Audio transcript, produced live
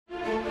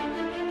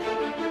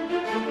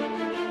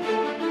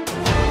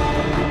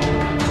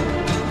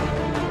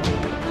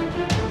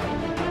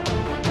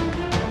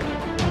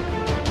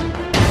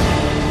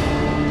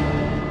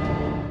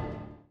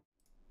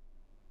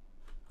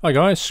Hi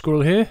guys,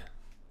 Squirrel here.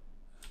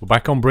 We're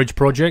back on Bridge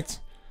Project.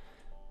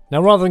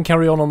 Now rather than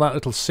carry on that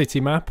little city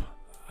map,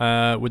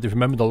 if you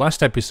remember the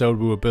last episode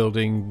we were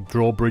building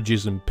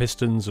drawbridges and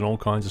pistons and all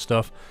kinds of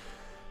stuff,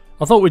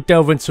 I thought we'd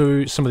delve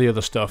into some of the other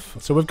stuff.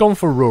 So we've gone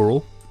for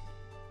rural,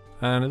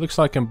 and it looks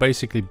like I'm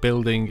basically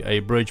building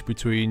a bridge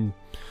between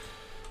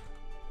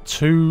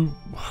two,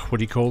 what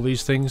do you call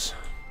these things?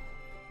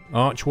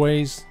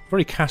 Archways?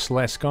 Very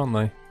castle-esque, aren't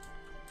they?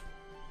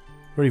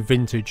 Very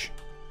vintage.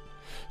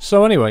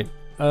 So anyway,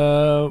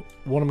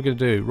 what am I going to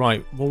do?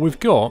 Right, well we've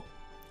got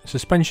a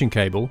suspension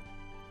cable.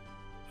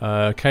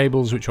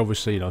 Cables which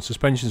obviously,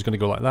 suspension is going to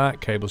go like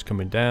that. Cables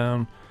coming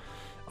down.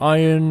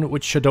 Iron,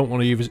 which I don't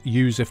want to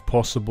use if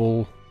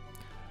possible.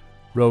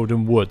 Road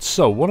and wood.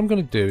 So what I'm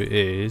going to do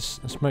is,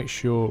 let's make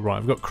sure, right,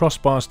 I've got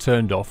crossbars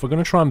turned off. We're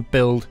going to try and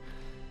build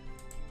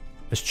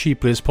as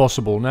cheaply as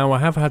possible. Now I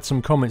have had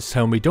some comments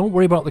tell me, don't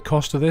worry about the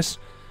cost of this.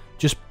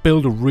 Just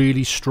build a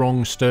really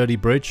strong, sturdy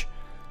bridge.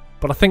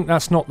 But I think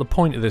that's not the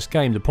point of this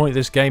game. The point of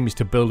this game is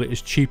to build it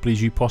as cheaply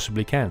as you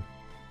possibly can.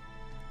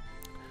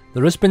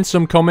 There has been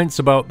some comments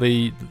about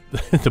the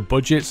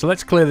budget, so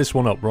let's clear this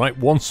one up, right?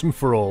 Once and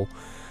for all.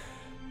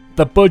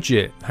 The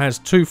budget has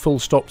two full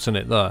stops in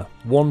it there.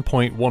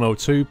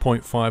 1.102,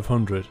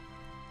 0.500.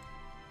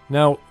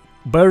 Now,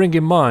 bearing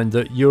in mind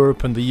that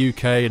Europe and the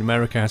UK and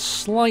America has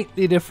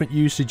slightly different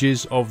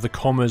usages of the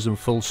commas and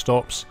full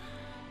stops,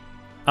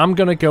 I'm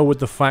going to go with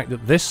the fact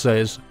that this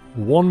says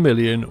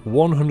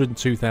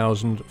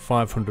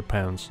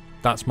 £1,102,500.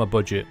 That's my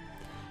budget.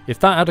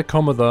 If that had a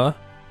comma there,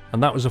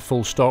 and that was a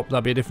full stop,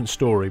 that'd be a different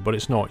story, but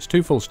it's not. It's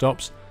two full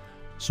stops.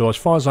 So as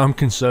far as I'm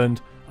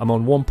concerned, I'm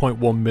on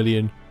 1.1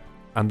 million,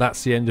 and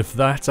that's the end of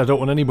that. I don't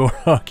want any more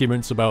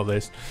arguments about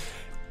this.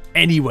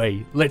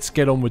 Anyway, let's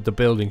get on with the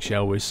building,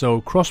 shall we? So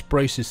cross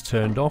braces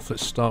turned off.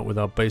 Let's start with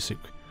our basic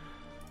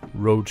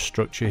road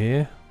structure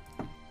here.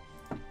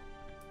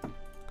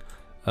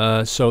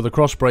 So the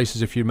cross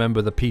braces, if you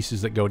remember, the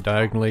pieces that go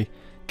diagonally,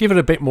 give it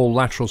a bit more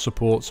lateral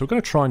support. So we're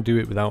going to try and do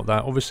it without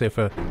that. Obviously, if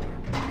I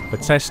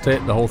test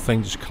it, the whole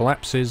thing just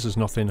collapses. There's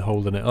nothing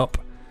holding it up.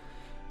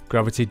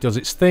 Gravity does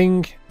its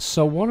thing.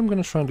 So what I'm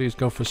going to try and do is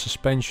go for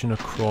suspension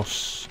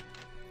across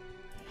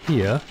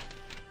here.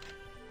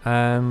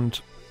 And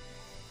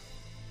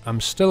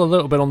I'm still a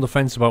little bit on the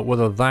fence about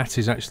whether that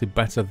is actually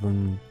better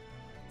than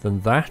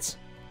that.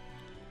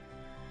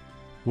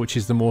 Which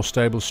is the more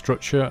stable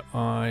structure?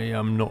 I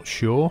am not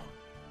sure.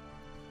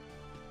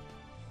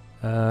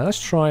 Let's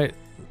try it.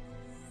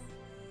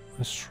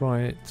 Let's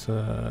try it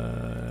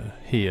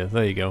here.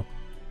 There you go.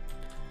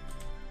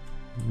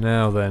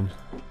 Now then,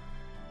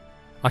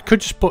 I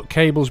could just put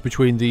cables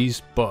between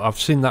these, but I've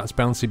seen that's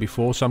bouncy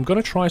before, so I'm going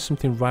to try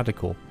something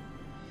radical.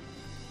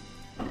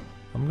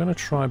 I'm going to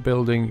try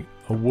building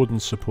a wooden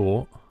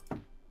support.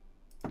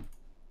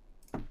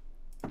 Let's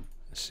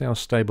see how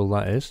stable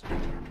that is.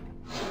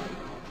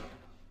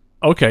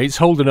 Okay, it's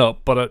holding up,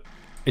 but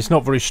it's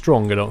not very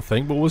strong, I don't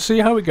think. But we'll see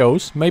how it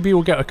goes. Maybe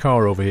we'll get a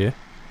car over here.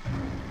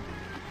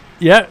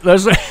 Yeah,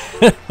 there's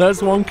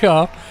there's one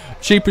car.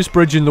 Cheapest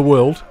bridge in the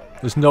world.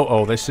 There's no...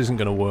 Oh, this isn't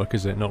going to work,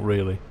 is it? Not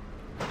really.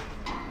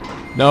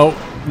 No,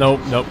 no,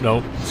 no,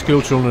 no.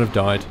 School children have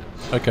died.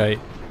 Okay.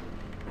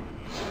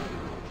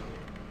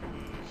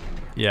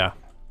 Yeah.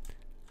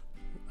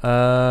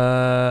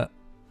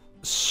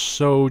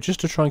 So,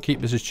 just to try and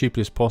keep this as cheaply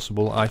as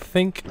possible, I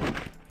think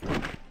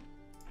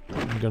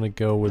I'm going to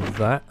go with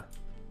that.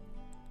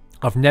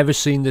 I've never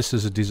seen this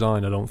as a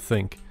design, I don't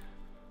think.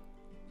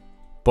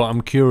 But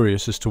I'm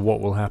curious as to what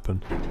will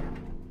happen.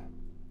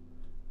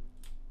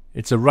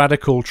 It's a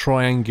radical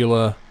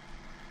triangular...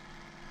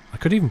 I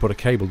could even put a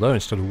cable there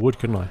instead of wood,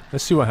 couldn't I?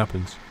 Let's see what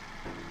happens.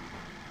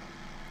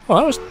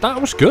 Oh,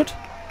 that was good.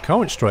 Car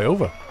went straight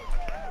over.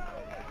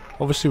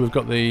 Obviously we've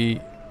got the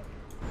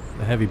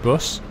heavy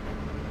bus.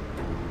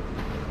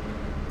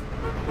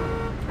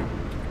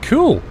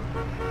 Cool.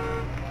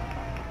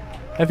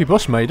 Heavy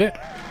bus made it.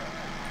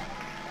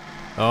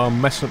 Oh,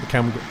 I'm messing up the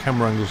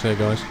camera angles here,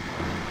 guys.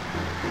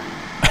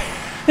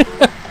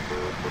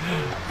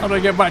 How do I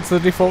get back to the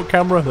default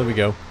camera? There we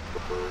go.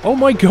 Oh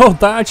my god,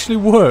 that actually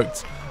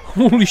worked.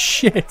 Holy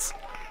shit.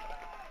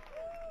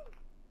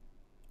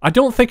 I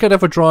don't think I'd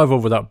ever drive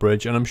over that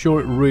bridge, and I'm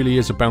sure it really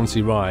is a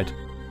bouncy ride.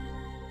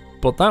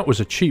 But that was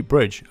a cheap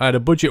bridge. I had a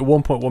budget of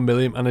 1.1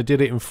 million, and I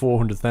did it in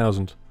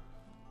 400,000.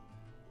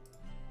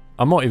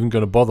 I'm not even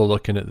going to bother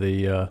looking at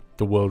the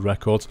world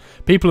records.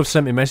 People have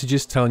sent me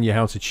messages telling you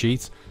how to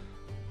cheat.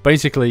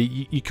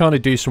 Basically, you kind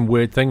of do some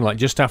weird thing, like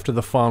just after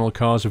the final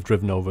cars have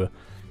driven over,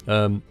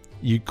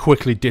 you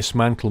quickly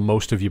dismantle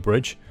most of your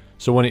bridge.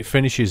 So when it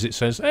finishes, it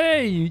says,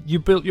 hey, you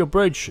built your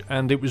bridge,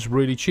 and it was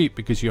really cheap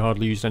because you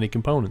hardly used any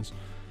components.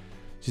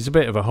 It's a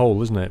bit of a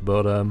hole, isn't it?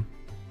 But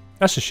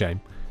that's a shame.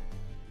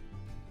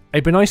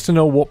 It'd be nice to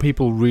know what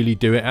people really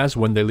do it as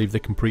when they leave the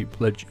complete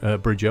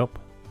bridge up.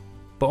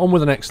 But on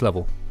with the next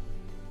level.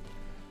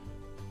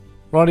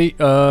 Righty,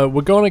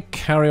 we're going to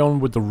carry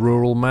on with the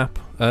rural map.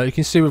 You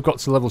can see we've got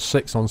to level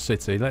 6 on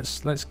city.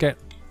 Let's get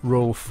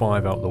rural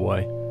 5 out of the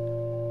way.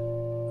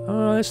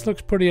 This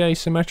looks pretty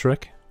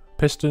asymmetric.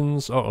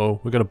 pistons. Uh-oh,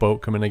 we've got a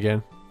boat coming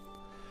again.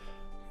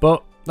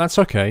 But that's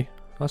okay.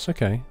 That's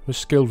okay. We're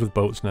skilled with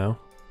boats now.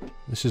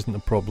 This isn't a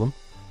problem.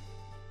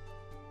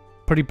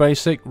 Pretty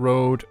basic.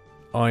 Road,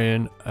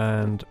 iron,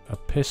 and a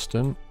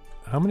piston.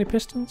 How many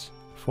pistons?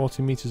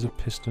 40 meters of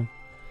piston.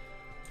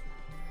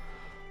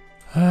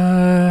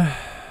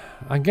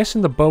 I'm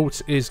guessing the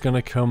boat is going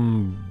to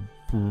come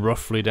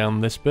roughly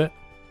down this bit.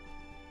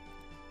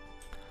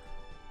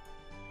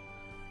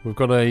 We've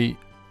got a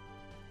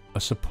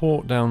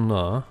support down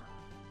there.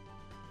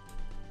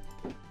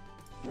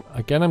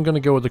 Again, I'm going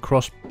to go with the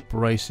cross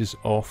braces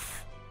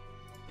off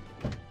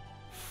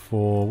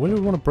for... Where do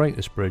we want to break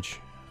this bridge?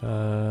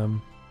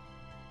 That's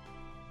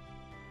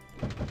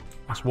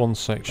one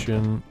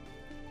section.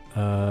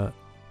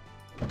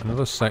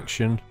 Another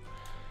section.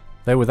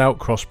 They're without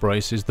cross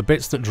braces. The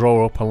bits that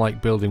draw up I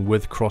like building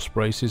with cross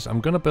braces. I'm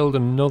going to build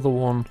another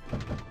one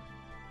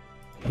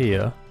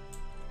here.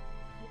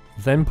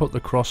 Then put the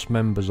cross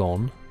members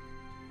on.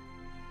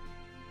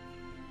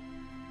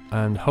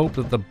 And hope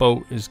that the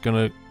boat is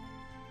going to...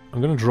 I'm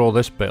going to draw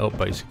this bit up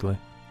basically.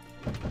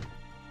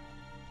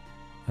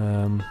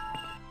 Yeah,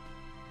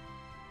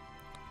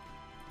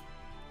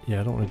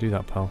 I don't want to do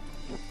that, pal.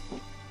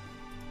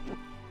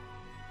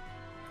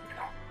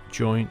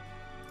 Joint.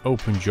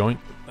 Open joint.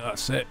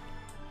 That's it.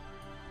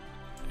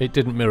 It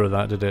didn't mirror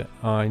that, did it?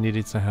 I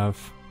needed to have...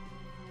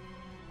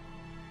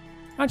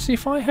 Actually,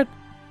 if I had...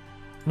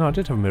 No, I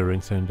did have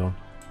mirroring turned on.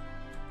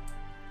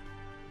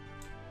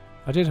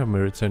 I did have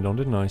mirror turned on,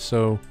 didn't I?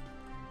 So...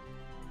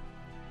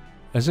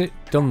 Has it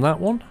done that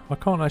one? I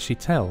can't actually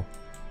tell.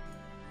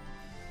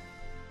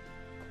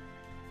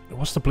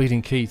 What's the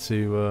bleeding key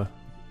to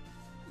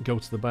go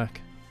to the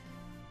back?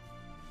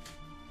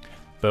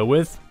 Bear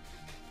with.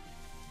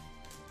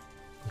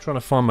 I'm trying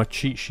to find my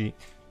cheat sheet.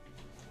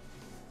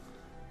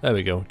 There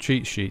we go.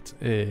 Cheat sheet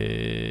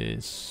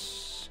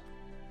is...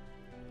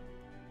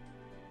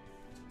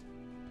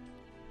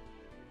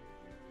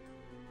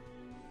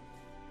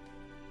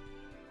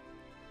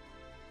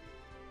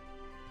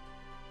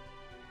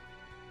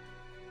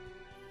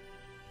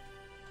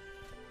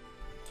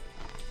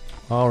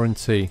 R and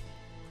T.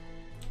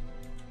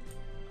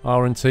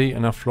 R and T,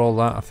 and after all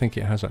that, I think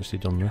it has actually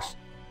done this.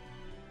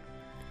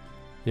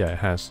 Yeah, it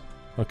has.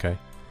 Okay.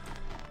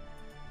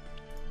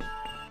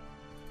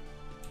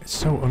 It's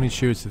so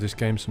unintuitive, this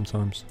game,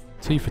 sometimes.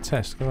 T for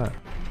test, look at that.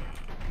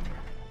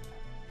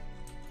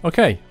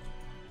 Okay.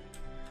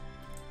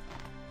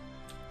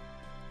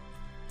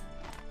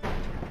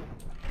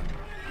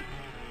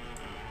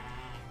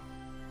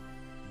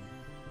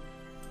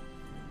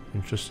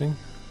 Interesting.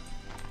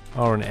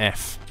 R and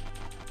F.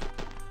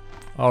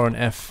 R and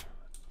F.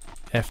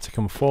 F to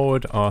come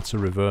forward, R to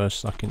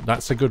reverse.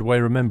 That's a good way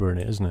of remembering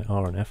it, isn't it?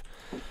 R and F.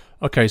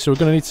 Okay, so we're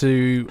going to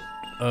need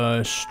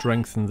to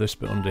strengthen this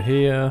bit under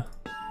here.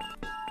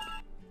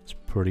 It's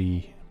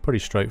pretty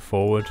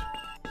straightforward.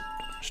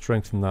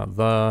 Strengthen that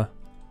there.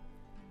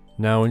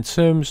 Now, in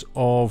terms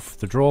of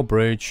the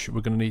drawbridge,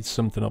 we're going to need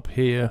something up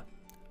here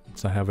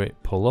to have it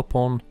pull up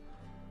on.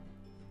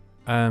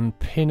 And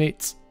pin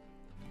it.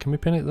 Can we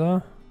pin it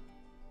there?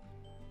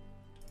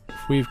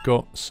 If we've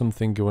got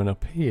something going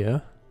up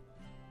here...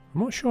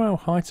 I'm not sure how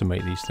high to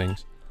make these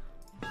things.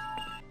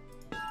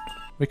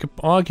 We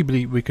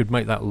could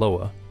make that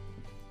lower.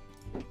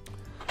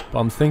 But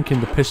I'm thinking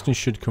the piston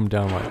should come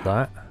down like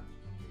that.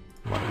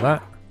 Like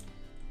that.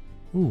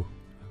 Ooh.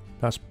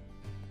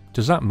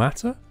 Does that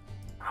matter?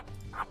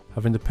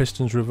 Having the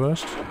pistons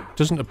reversed?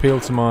 Doesn't appeal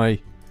to my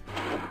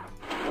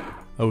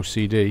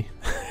OCD.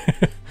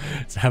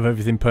 To have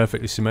everything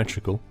perfectly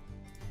symmetrical.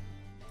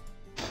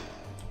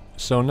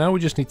 So now we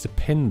just need to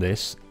pin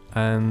this,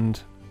 and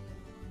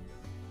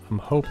I'm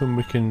hoping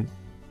we can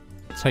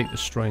take the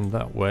strain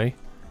that way.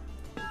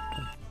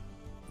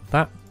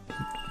 That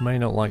may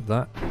not like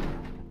that.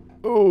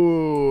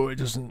 Oh, it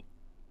doesn't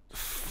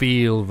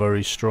feel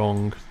very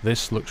strong.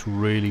 This looks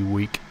really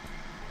weak.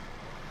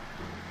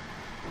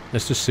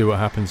 Let's just see what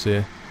happens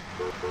here.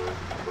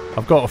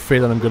 I've got a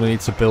feeling I'm going to need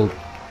to build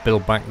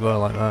back there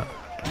like that.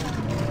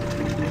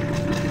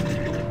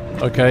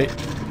 Okay,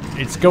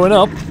 it's going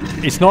up.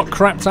 It's not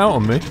crapped out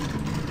on me.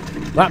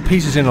 That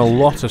piece is in a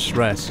lot of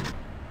stress.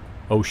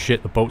 Oh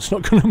shit, the boat's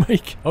not going to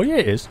make... Oh yeah,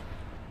 it is.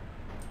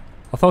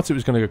 I thought it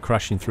was going to go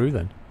crashing through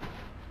then.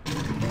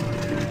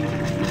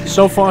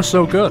 So far,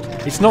 so good.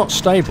 It's not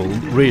stable,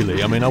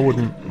 really. I mean, I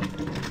wouldn't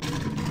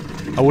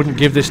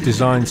give this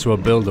design to a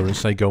builder and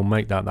say, go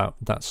make that.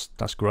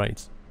 That's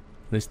great.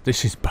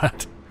 This is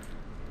bad.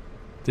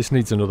 This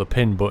needs another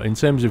pin, but in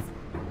terms of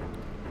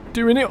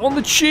doing it on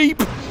the cheap...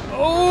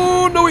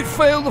 Oh, no, it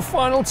failed the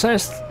final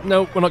test.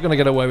 No, we're not going to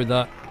get away with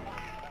that.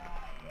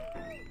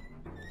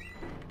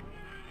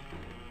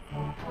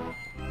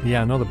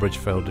 Yeah, another bridge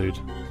failed, dude.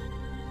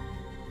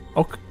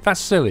 Oh,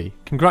 that's silly.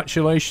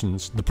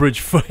 Congratulations, the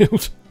bridge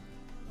failed.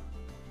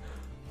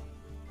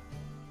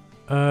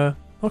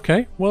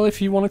 Okay. Well,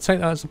 if you want to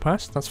take that as a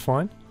pass, that's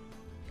fine.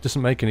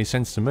 Doesn't make any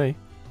sense to me.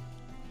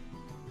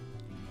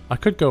 I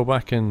could go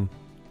back and...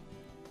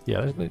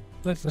 Yeah,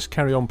 let's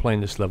carry on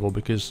playing this level,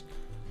 because...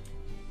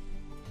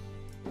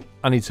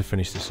 I need to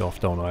finish this off,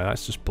 don't I?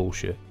 That's just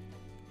bullshit.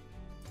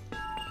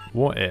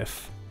 What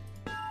if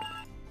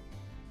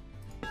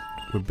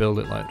we build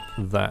it like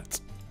that?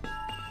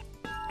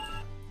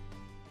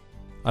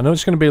 I know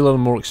it's going to be a little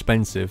more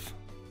expensive.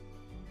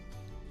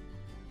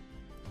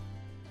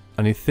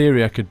 And in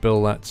theory I could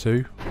build that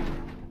too.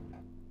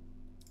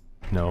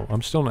 No,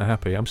 I'm still not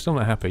happy. I'm still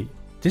not happy.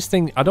 This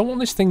thing, I don't want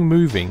this thing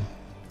moving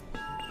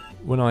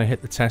when I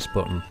hit the test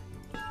button.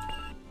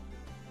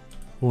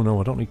 Oh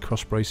no, I don't need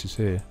cross braces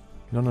here.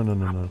 No, no, no,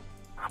 no, no.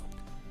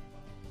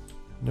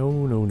 No,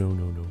 no, no,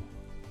 no, no.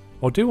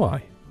 Or do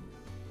I?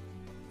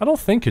 I don't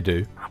think I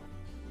do.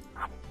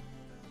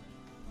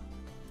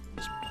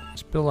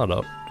 Let's build that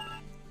up.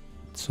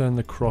 Turn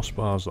the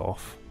crossbars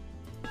off.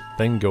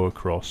 Then go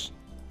across.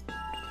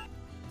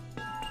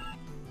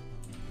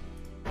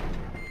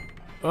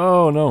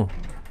 Oh no.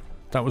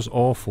 That was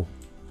awful.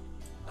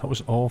 That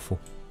was awful.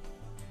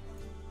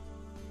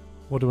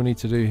 What do I need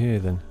to do here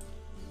then?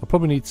 I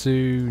probably need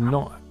to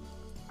not...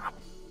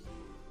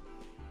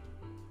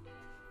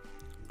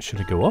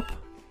 Should I go up?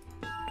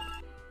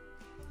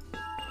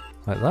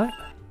 Like that?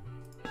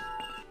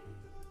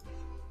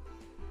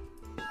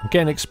 I'm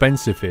getting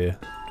expensive here.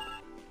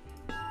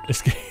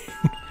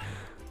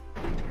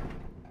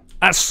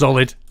 That's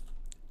solid.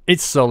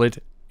 It's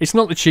solid. It's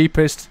not the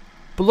cheapest,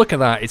 but look at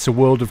that. It's a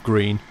world of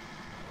green.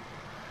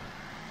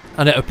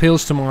 And it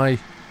appeals to my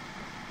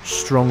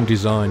strong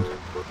design.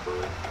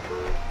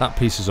 That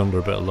piece is under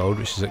a bit of load,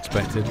 which is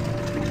expected.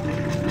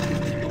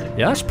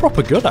 Yeah, that's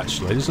proper good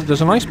actually.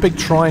 There's a nice big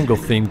triangle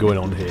theme going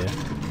on here.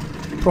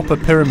 Proper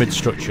pyramid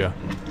structure.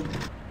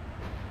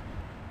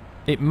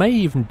 It may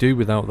even do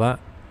without that.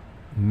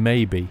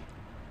 Maybe.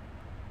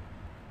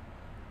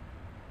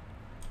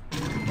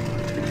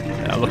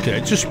 Yeah, look at it,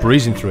 it's just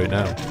breezing through it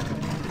now.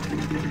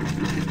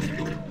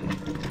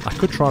 I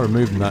could try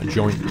removing that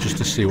joint just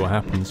to see what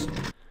happens.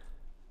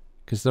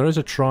 Because there is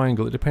a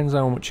triangle, it depends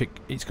how much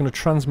it's going to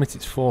transmit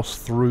its force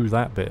through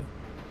that bit.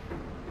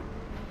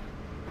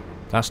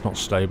 That's not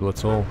stable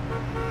at all.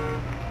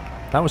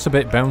 That was a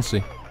bit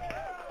bouncy.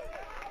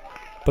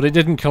 But it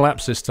didn't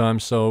collapse this time,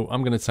 so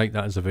I'm going to take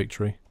that as a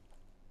victory.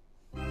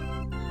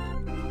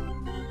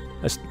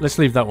 Let's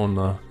leave that one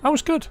there. That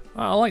was good.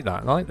 I like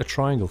that. I like the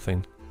triangle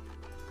thing.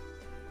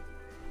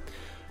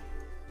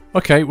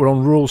 Okay, we're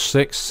on Rule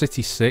 6,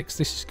 City 6.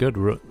 This is good.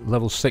 We're at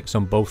level 6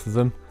 on both of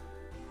them.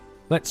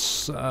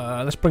 Let's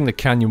bring the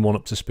canyon one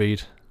up to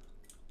speed.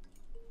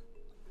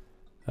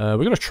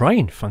 We've got a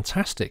train.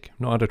 Fantastic.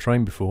 Not had a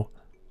train before.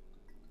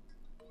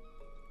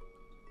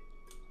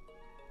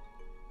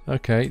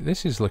 Okay,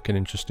 this is looking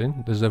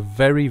interesting. There's a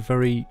very,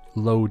 very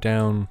low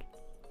down...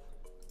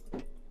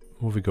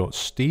 What have we got?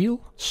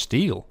 Steel?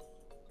 Steel?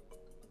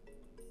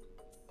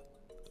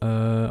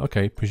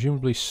 Okay,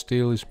 presumably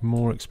steel is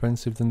more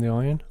expensive than the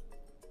iron.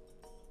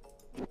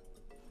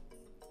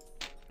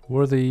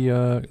 What are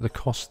the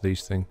costs of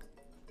these things?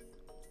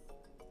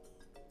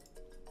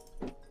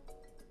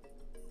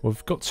 Well,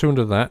 we've got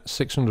 200 of that,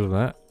 600 of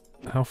that.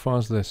 How far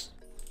is this?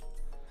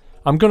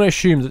 I'm going to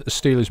assume that the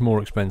steel is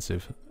more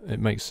expensive.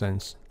 It makes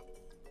sense.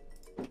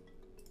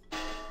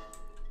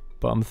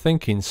 But I'm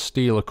thinking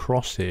steel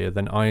across here,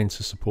 then iron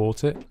to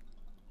support it.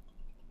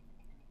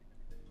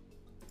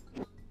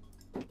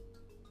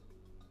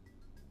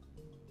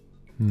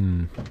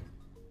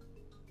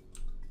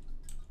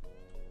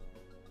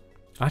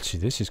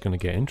 Actually, this is going to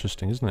get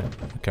interesting, isn't it?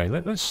 Okay,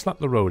 let's slap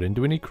the road in.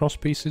 Do we need cross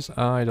pieces?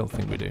 I don't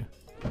think we do.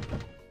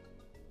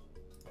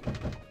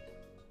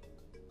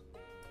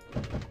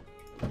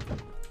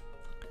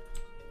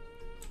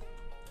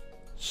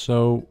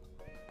 So,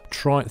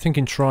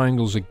 thinking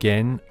triangles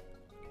again.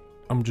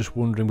 I'm just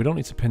wondering, we don't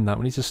need to pin that,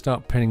 we need to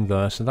start pinning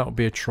there, so that would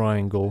be a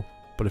triangle,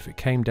 but if it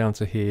came down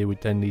to here,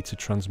 we'd then need to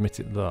transmit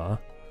it there.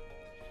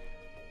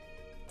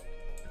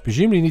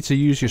 Presumably you need to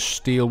use your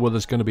steel where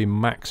there's going to be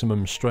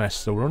maximum stress,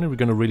 so we're only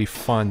going to really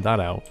find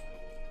that out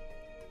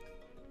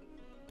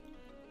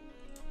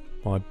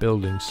by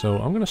building. So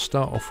I'm going to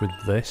start off with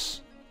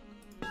this,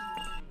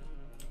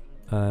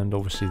 and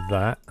obviously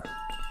that,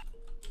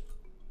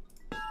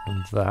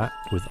 and that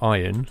with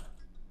iron,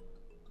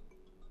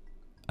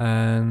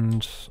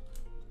 and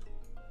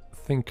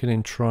thinking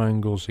in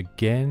triangles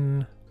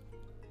again,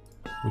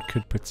 we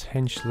could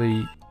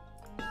potentially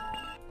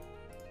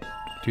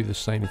do the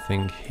same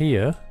thing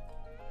here,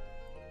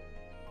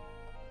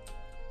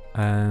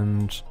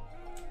 and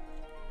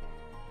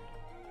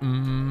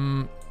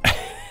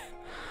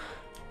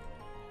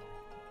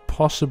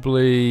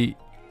possibly,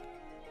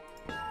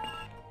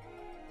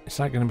 is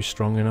that going to be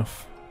strong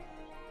enough?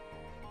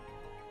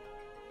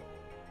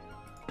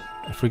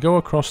 If we go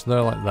across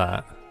there like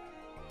that,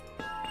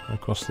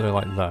 across there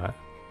like that,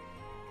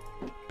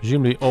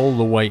 presumably all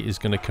the weight is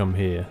going to come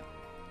here.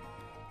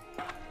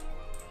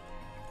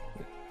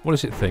 What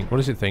does it think? What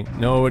does it think?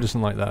 No, it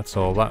doesn't like that at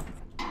all.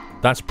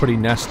 That's pretty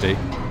nasty.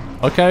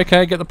 Okay,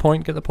 okay, get the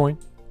point, get the point.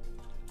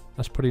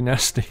 That's pretty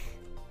nasty.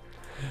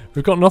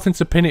 We've got nothing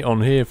to pin it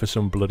on here for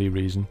some bloody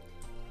reason.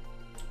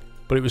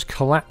 But it was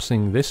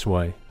collapsing this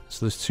way,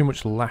 so there's too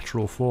much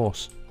lateral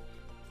force.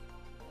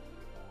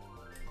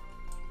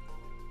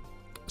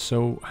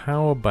 So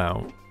how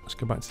about, let's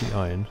go back to the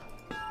iron.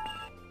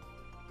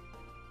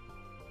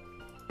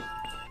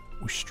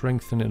 We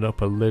strengthen it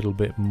up a little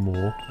bit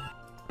more.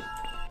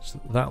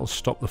 So that'll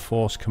stop the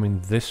force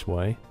coming this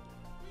way.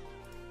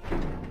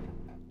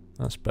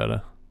 That's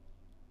better.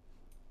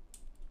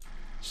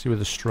 See where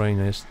the strain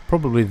is.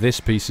 Probably this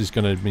piece is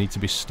going to need to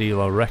be steel,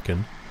 I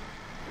reckon.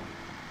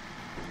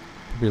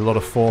 Probably a lot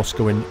of force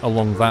going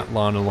along that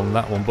line, along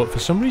that one, but for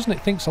some reason it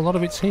thinks a lot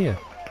of it's here.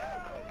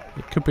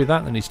 It could be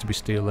that needs to be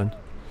steel then.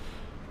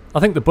 I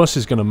think the bus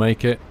is going to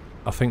make it.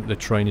 I think the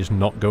train is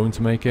not going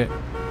to make it.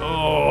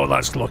 Oh,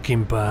 that's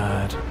looking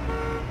bad.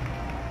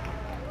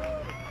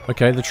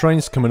 Okay, the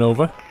train's coming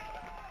over.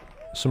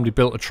 Somebody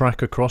built a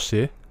track across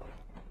here.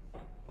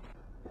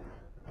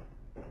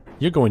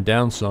 You're going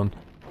down, son.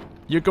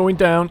 You're going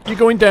down. You're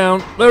going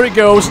down. There it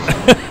goes.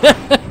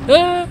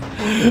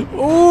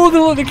 Oh,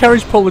 let the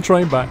carriage pull the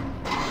train back.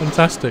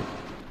 Fantastic.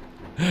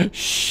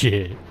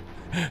 Shit.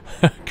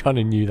 Kind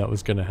of knew that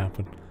was going to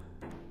happen.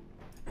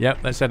 Yep,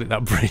 let's edit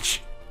that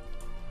bridge.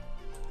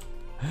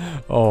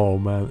 Oh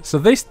man. So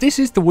this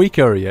is the weak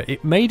area.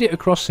 It made it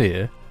across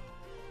here,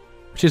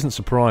 which isn't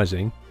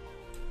surprising.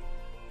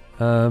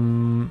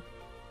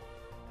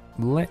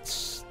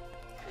 Let's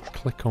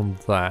click on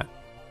that.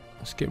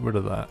 Let's get rid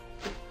of that.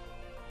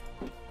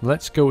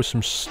 Let's go with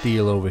some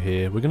steel over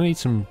here. We're going to need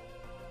some...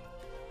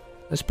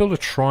 Let's build a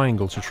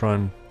triangle to try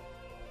and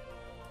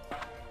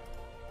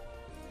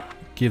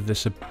give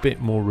this a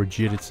bit more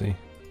rigidity.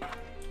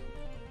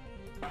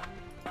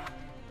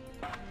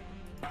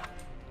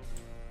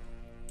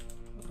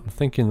 I'm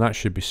thinking that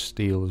should be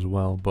steel as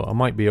well, but I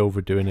might be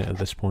overdoing it at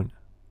this point.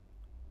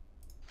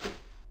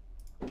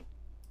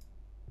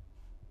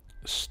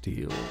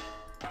 Steel.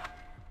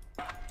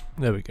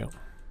 There we go.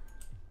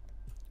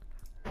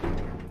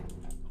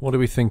 What do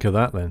we think of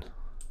that then?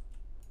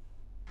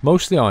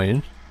 Mostly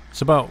iron.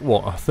 It's about,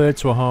 what, a third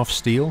to a half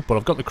steel, but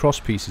I've got the cross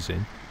pieces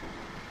in.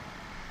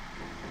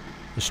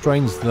 The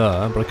strain's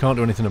there, but I can't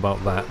do anything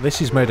about that.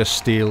 This is made of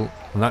steel,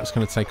 and that's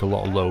going to take a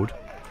lot of load.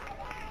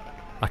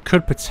 I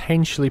could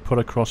potentially put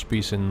a cross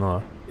piece in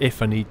there,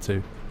 if I need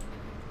to.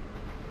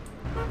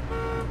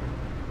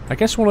 I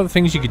guess one of the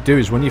things you could do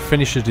is when you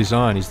finish a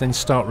design is then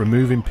start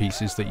removing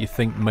pieces that you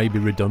think may be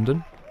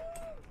redundant.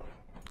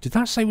 Did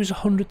that say it was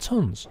 100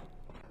 tons?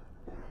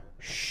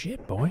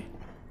 Shit, boy.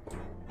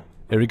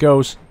 Here he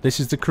goes.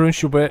 This is the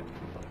crucial bit.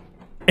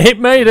 It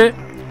made it!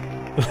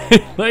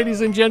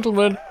 Ladies and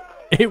gentlemen,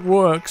 it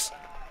works.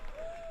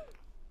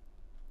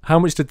 How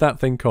much did that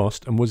thing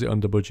cost, and was it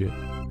under budget?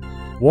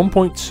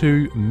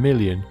 1.2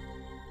 million.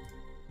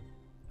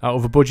 Out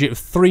of a budget of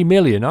 3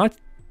 million.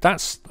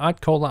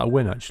 I'd call that a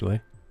win,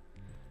 actually.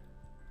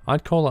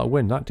 I'd call that a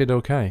win. That did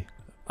okay.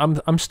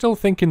 I'm still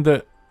thinking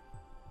that...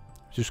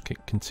 Just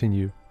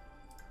continue.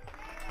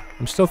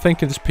 I'm still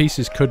thinking this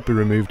pieces could be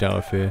removed out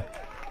of here.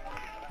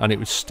 And it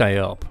would stay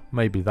up.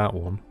 Maybe that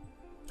one.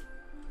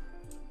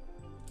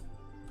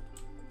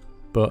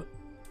 But...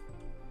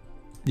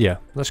 yeah,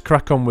 let's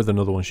crack on with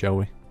another one, shall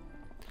we?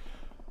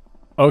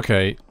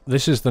 Okay,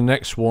 this is the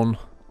next one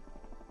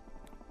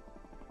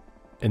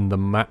in the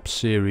map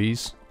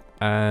series.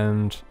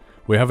 And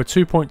we have a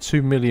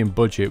 2.2 million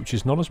budget, which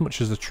is not as much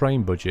as the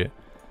train budget.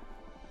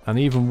 And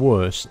even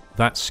worse,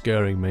 that's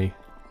scaring me.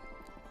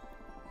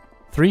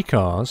 3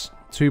 cars,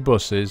 2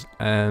 buses,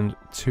 and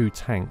 2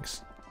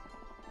 tanks.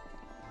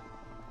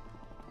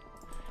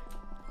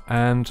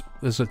 And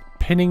there's a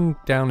pinning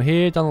down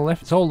here, down the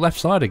left. It's all left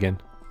side again.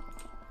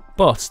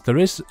 But there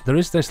is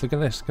this. Look at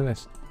this. Look at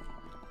this.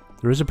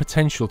 There is a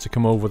potential to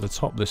come over the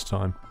top this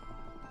time.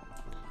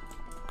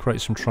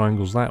 Create some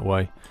triangles that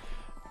way.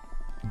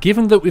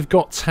 Given that we've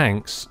got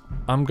tanks,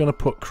 I'm going to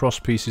put cross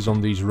pieces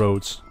on these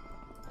roads.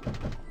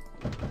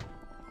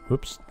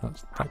 Oops,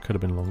 that could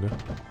have been longer.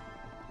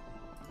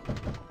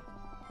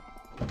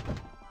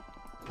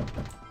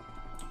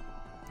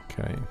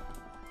 Okay.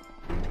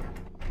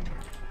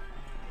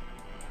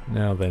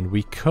 Now then,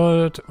 we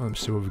could... let's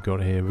see what we've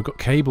got here. We've got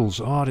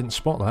cables. Oh, I didn't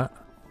spot that.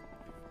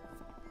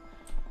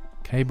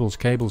 Cables,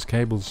 cables,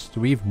 cables.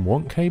 Do we even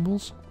want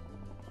cables?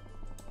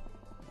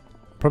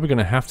 Probably going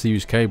to have to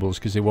use cables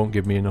because they won't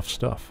give me enough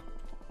stuff.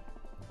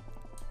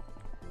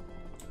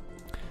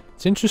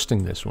 It's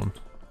interesting, this one.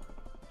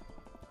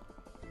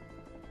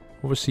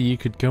 Obviously, you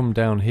could come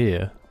down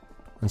here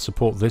and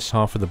support this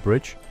half of the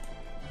bridge.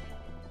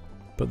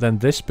 But then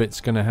this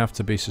bit's going to have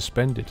to be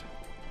suspended.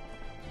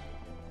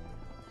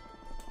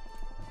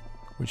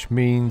 Which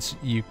means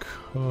you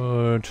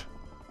could...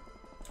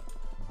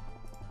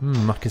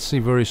 I can see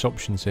various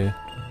options here.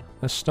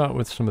 Let's start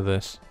with some of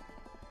this.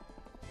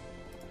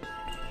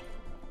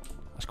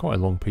 That's quite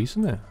a long piece,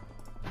 isn't it?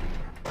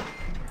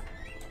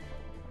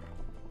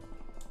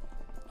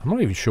 I'm not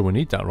even sure we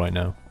need that right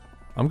now.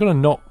 I'm gonna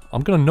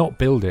not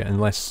build it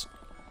unless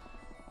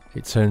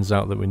it turns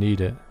out that we need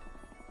it.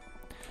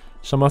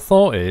 So my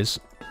thought is,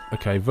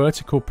 okay,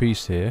 vertical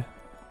piece here.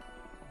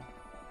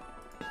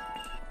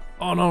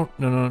 Oh no,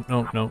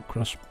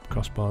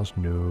 crossbars,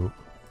 no.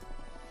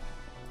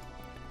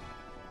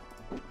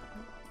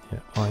 Yeah,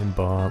 iron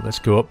bar. Let's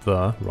go up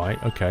there.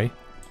 Right, okay.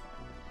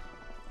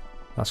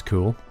 That's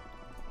cool.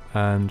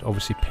 And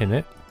obviously pin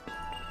it.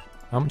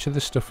 How much of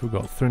this stuff we've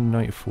got?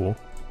 394.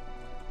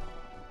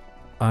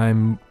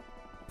 I'm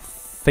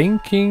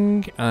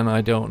thinking, and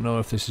I don't know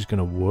if this is going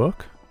to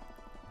work,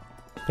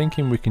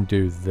 thinking we can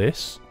do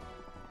this.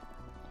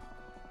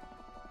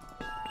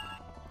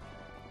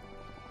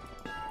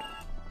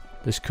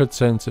 This could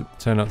turn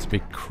out to be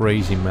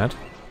crazy mad.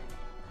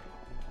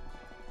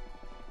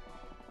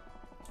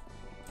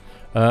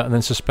 And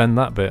then suspend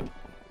that bit.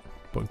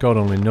 But God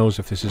only knows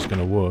if this is going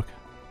to work.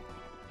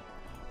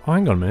 Oh,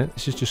 hang on a minute.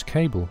 This is just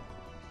cable.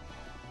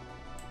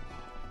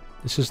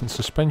 This isn't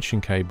suspension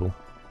cable.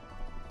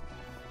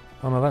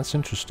 Oh no, that's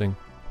interesting.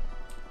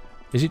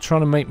 Is it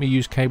trying to make me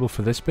use cable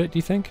for this bit, do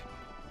you think?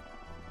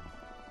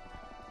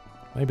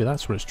 Maybe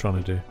that's what it's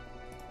trying to do.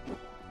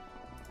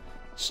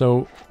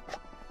 So,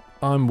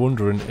 I'm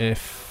wondering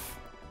if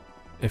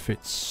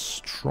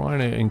it's trying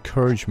to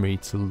encourage me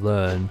to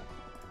learn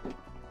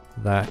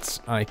that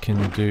I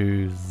can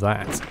do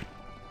that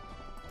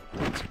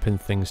to pin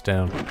things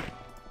down.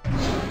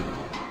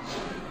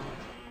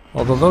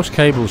 Although those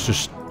cables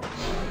just...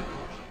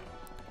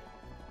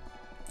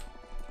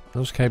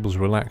 those cables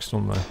relaxed,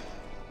 aren't they?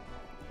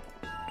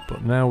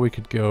 But now we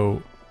could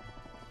go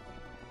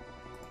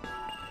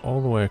all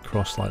the way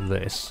across like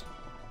this.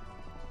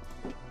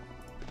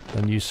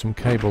 And use some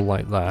cable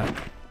like that.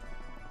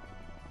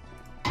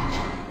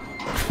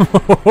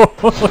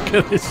 Look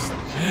at this.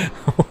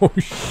 Oh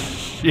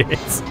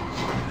shit.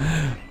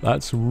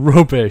 That's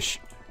rubbish.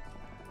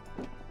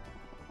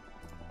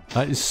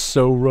 That is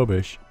so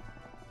rubbish.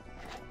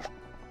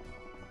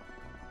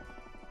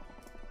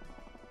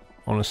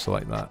 Honestly,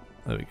 like that.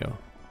 There we go.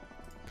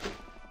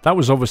 That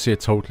was obviously a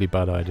totally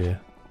bad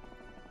idea.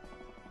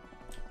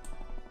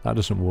 That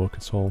doesn't work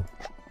at all.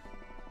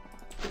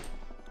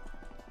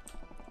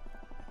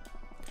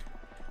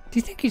 Do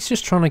you think it's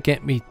just trying to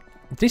get me...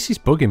 This is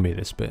bugging me,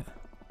 this bit.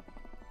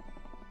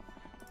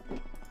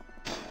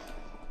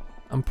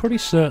 I'm pretty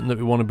certain that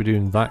we want to be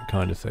doing that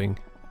kind of thing.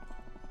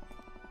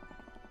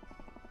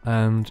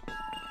 And...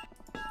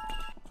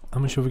 how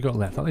much have we got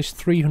left? At least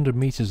 300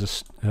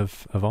 meters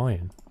of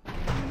iron.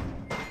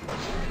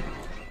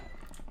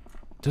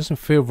 Doesn't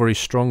feel very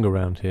strong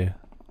around here.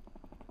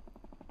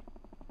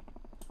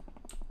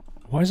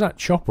 Why is that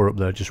chopper up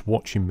there just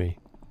watching me?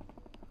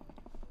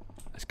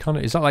 It's kind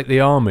of... is that like the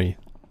army?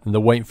 And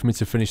they're waiting for me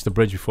to finish the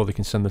bridge before they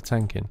can send the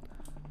tank in.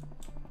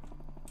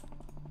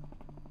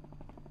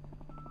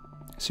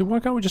 See,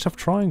 why can't we just have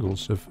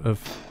triangles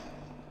of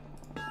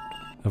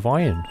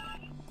iron?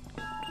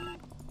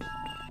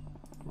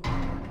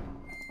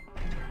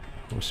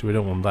 Obviously we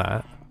don't want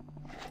that.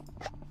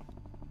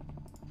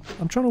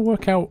 I'm trying to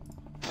work out...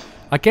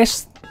 I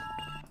guess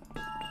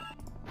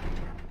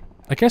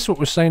what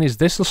we're saying is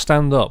this will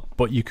stand up,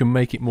 but you can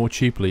make it more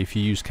cheaply if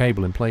you use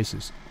cable in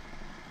places.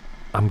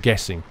 I'm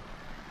guessing.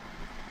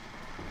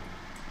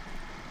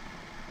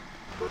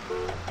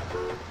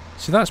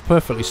 See, that's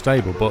perfectly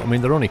stable, but I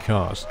mean, they're only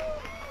cars.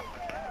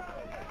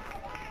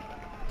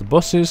 The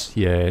buses,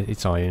 yeah,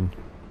 it's iron.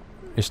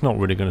 It's not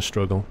really going to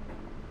struggle.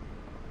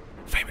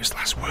 Famous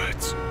last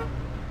words.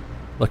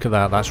 Look at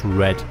that, that's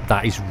red.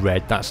 That is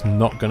red. That's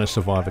not going to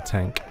survive a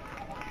tank.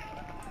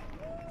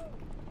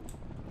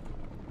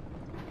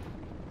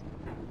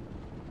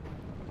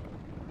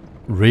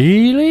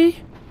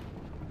 Really?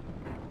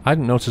 I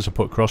didn't notice I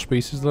put cross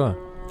pieces there.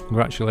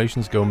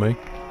 Congratulations, go me.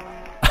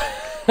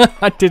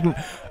 I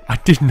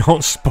did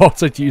not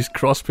spot I'd used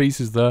cross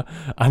pieces there,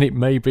 and it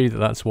may be that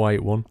that's why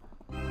it won.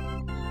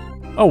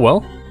 Oh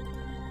well.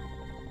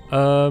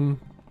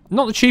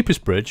 Not the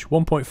cheapest bridge,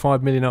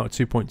 1.5 million out of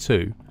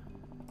 2.2.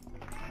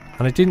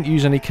 And I didn't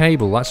use any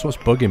cable, that's what's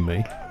bugging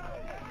me.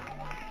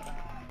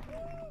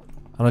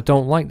 And I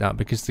don't like that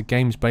because the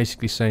game's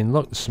basically saying,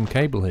 look, there's some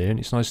cable here and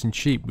it's nice and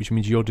cheap, which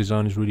means your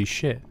design is really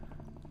shit.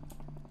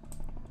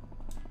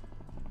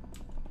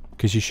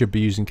 Because you should be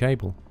using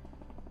cable.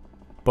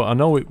 But I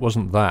know it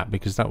wasn't that,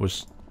 because that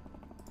was...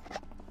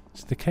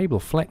 so the cable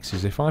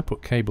flexes. If I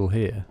put cable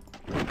here...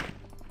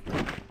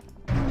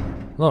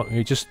 look,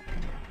 it just...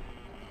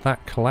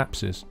 that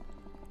collapses.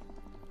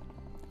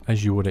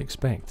 As you would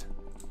expect.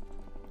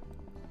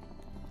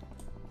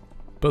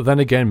 But then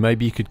again,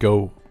 maybe you could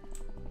go...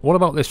 what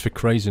about this for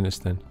craziness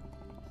then?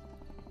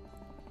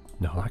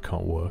 No, that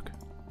can't work.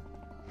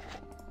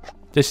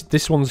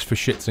 This one's for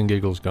shits and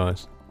giggles,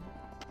 guys.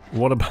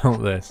 What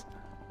about this?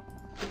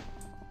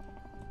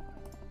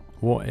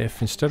 What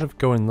if, instead of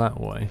going that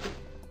way,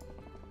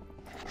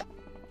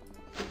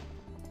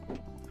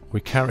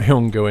 we carry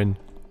on going,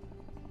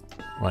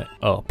 like,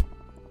 up.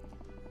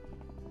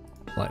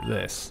 Like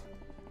this.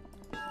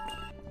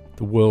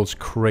 The world's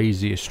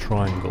craziest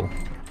triangle.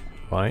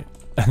 Right?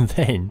 And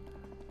then...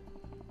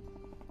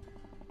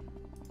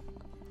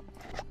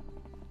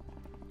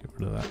 get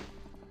rid of that.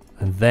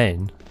 And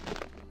then...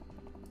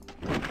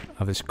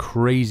 have this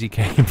crazy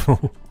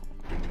cable.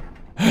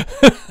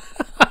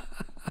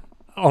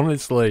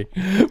 Honestly,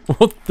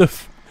 what the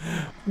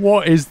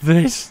what is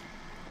this?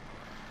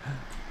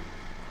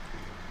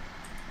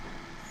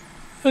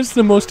 That's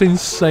the most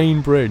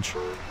insane bridge.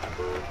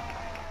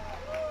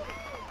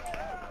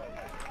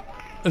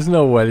 There's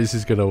no way this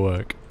is gonna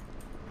work.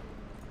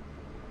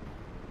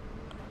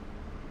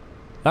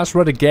 That's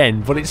red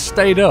again, but it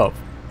stayed up.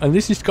 And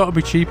this has got to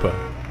be cheaper.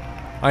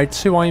 I had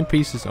 2 iron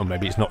pieces. Oh,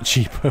 maybe it's not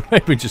cheaper.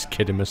 Maybe I'm just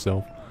kidding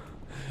myself.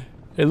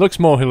 It looks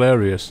more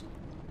hilarious.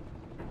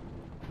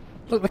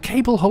 Look, the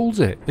cable holds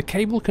it. The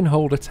cable can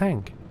hold a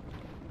tank.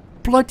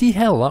 Bloody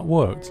hell, that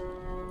worked.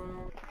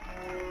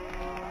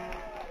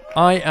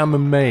 I am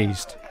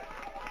amazed.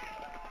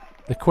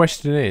 The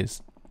question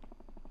is,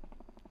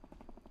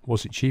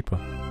 was it cheaper?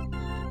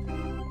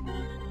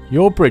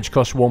 Your bridge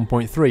cost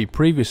 1.3,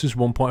 previous was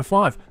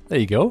 1.5. There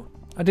you go.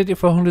 I did it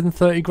for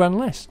 130 grand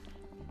less.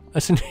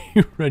 That's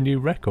a new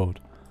record.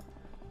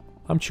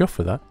 I'm chuffed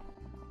for that.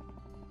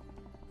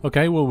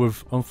 Okay, well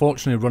we've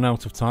unfortunately run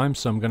out of time,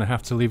 so I'm going to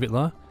have to leave it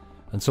there.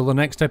 Until the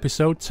next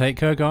episode, take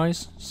care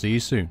guys. See you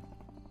soon.